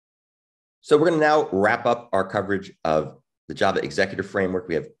So we're going to now wrap up our coverage of the Java Executor framework.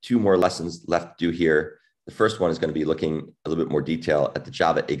 We have two more lessons left to do here. The first one is going to be looking a little bit more detail at the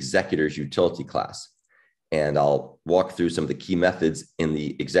Java Executors utility class. And I'll walk through some of the key methods in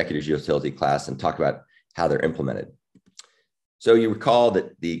the Executors utility class and talk about how they're implemented. So you recall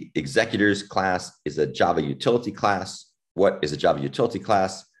that the Executors class is a Java utility class. What is a Java utility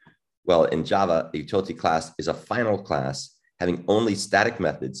class? Well, in Java, a utility class is a final class having only static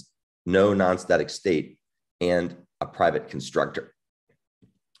methods, no non-static state, and a private constructor.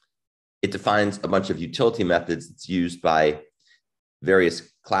 It defines a bunch of utility methods that's used by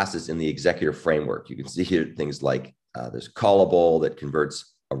various classes in the Executor framework. You can see here things like there's callable that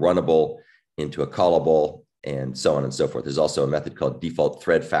converts a runnable into a callable, and so on and so forth. There's also a method called default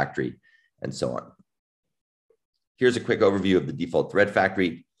thread factory, and so on. Here's a quick overview of the default thread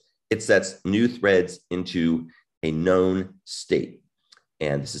factory. It sets new threads into a known state.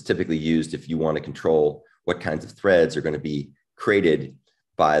 And this is typically used if you want to control what kinds of threads are going to be created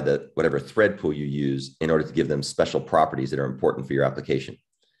by whatever thread pool you use in order to give them special properties that are important for your application.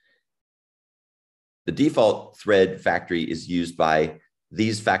 The default thread factory is used by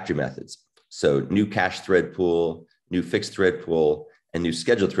these factory methods. So new cache thread pool, new fixed thread pool, and new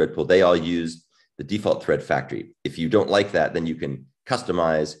scheduled thread pool, they all use the default thread factory. If you don't like that, then you can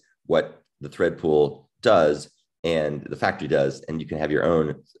customize what the thread pool does and the factory does, and you can have your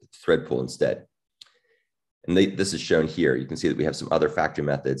own thread pool instead. And this is shown here. You can see that we have some other factory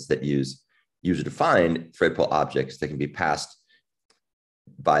methods that use user-defined thread pool objects that can be passed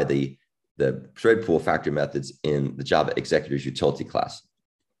by the thread pool factory methods in the Java Executors utility class.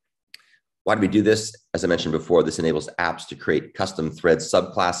 Why do we do this? As I mentioned before, this enables apps to create custom thread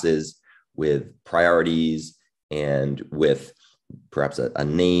subclasses with priorities and with perhaps a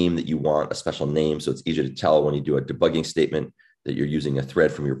name that you want, a special name, so it's easier to tell when you do a debugging statement that you're using a thread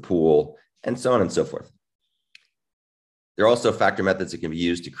from your pool, and so on and so forth. There are also factory methods that can be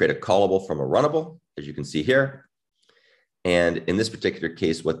used to create a callable from a runnable, as you can see here. And in this particular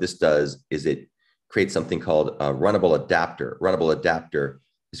case, what this does is it creates something called a runnable adapter. Runnable adapter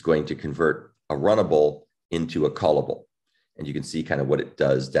is going to convert a runnable into a callable. And you can see kind of what it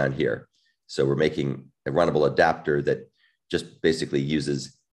does down here. So we're making a runnable adapter that just basically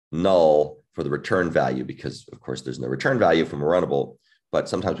uses null for the return value because, of course, there's no return value from a runnable, but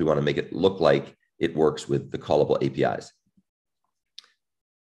sometimes we want to make it look like it works with the callable APIs.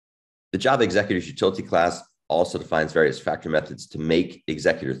 The Java Executors utility class also defines various factory methods to make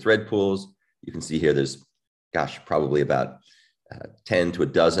executor thread pools. You can see here there's, probably about 10 to a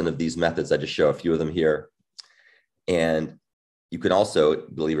dozen of these methods. I just show a few of them here. And you can also,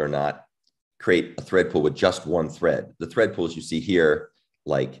 believe it or not, create a thread pool with just one thread. The thread pools you see here,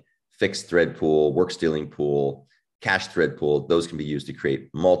 like fixed thread pool, work stealing pool, cache thread pool, those can be used to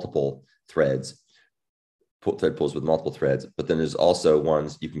create multiple threads, thread pools with multiple threads. But then there's also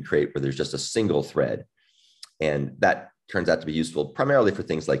ones you can create where there's just a single thread. And that turns out to be useful primarily for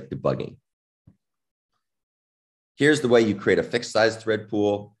things like debugging. Here's the way you create a fixed size thread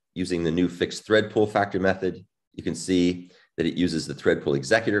pool using the new fixed thread pool factory method. You can see that it uses the thread pool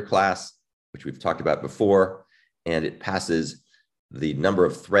executor class, which we've talked about before, and it passes the number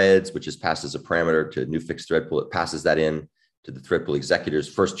of threads, which is passed as a parameter to new fixed thread pool. It passes that in to the thread pool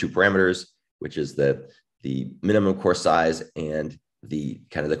executor's first two parameters, which is the minimum core size and the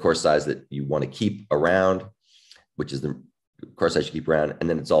core size that you want to keep around, which is the core size you keep around. And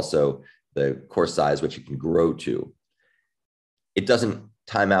then it's also the core size, which you can grow to. It doesn't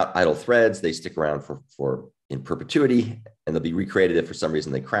time out idle threads. They stick around in perpetuity, and they'll be recreated if for some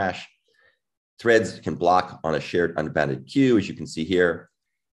reason they crash. Threads can block on a shared unbounded queue, as you can see here.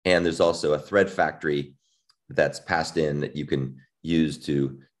 And there's also a thread factory that's passed in that you can use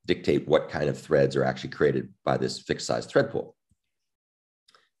to dictate what kind of threads are actually created by this fixed size thread pool.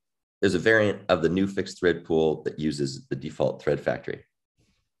 There's a variant of the new fixed thread pool that uses the default thread factory.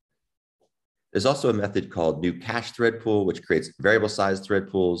 There's also a method called new cache thread pool, which creates variable size thread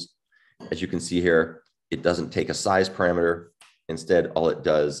pools. As you can see here, it doesn't take a size parameter. Instead, all it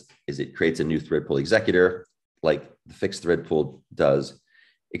does is it creates a new thread pool executor like the fixed thread pool does,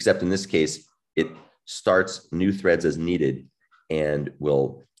 except in this case, it starts new threads as needed and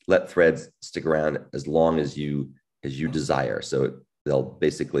will let threads stick around as long as you desire. So they'll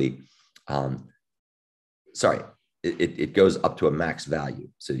basically, it goes up to a max value.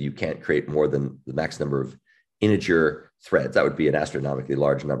 So you can't create more than the max number of integer threads. That would be an astronomically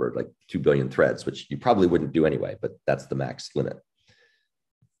large number, like 2 billion threads, which you probably wouldn't do anyway, but that's the max limit.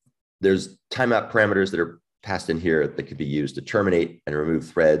 There's timeout parameters that are passed in here that could be used to terminate and remove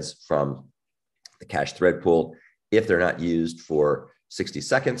threads from the cache thread pool if they're not used for 60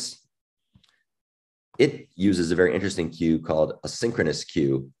 seconds. it uses a very interesting queue called a synchronous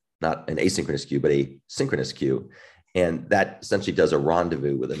queue, not an asynchronous queue, but a synchronous queue. And that essentially does a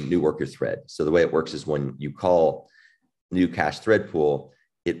rendezvous with a new worker thread. So the way it works is when you call new cache thread pool,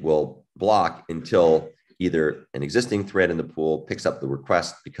 it will block until either an existing thread in the pool picks up the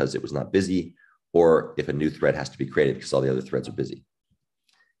request because it was not busy, or if a new thread has to be created because all the other threads are busy.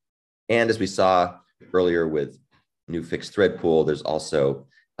 And as we saw earlier with new fixed thread pool, there's also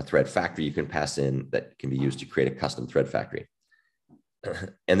a thread factory you can pass in that can be used to create a custom thread factory.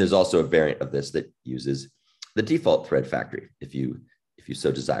 And there's also a variant of this that uses the default thread factory if you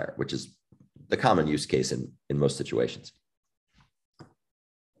so desire, which is the common use case in most situations.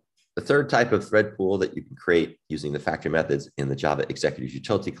 The third type of thread pool that you can create using the factory methods in the Java Executors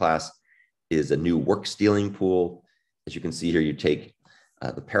utility class is a new work stealing pool. As you can see here, you take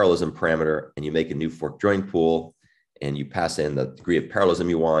the parallelism parameter and you make a new fork join pool, and you pass in the degree of parallelism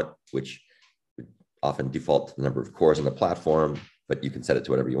you want, which would often default to the number of cores on the platform, but you can set it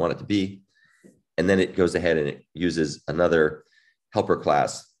to whatever you want it to be. And then it goes ahead and it uses another helper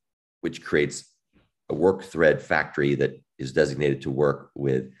class, which creates a work thread factory that is designated to work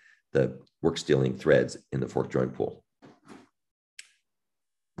with the work stealing threads in the fork join pool.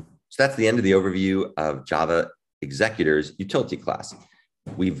 So that's the end of the overview of Java Executors utility class.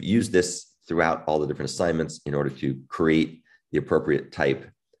 We've used this throughout all the different assignments in order to create the appropriate type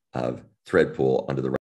of thread pool under the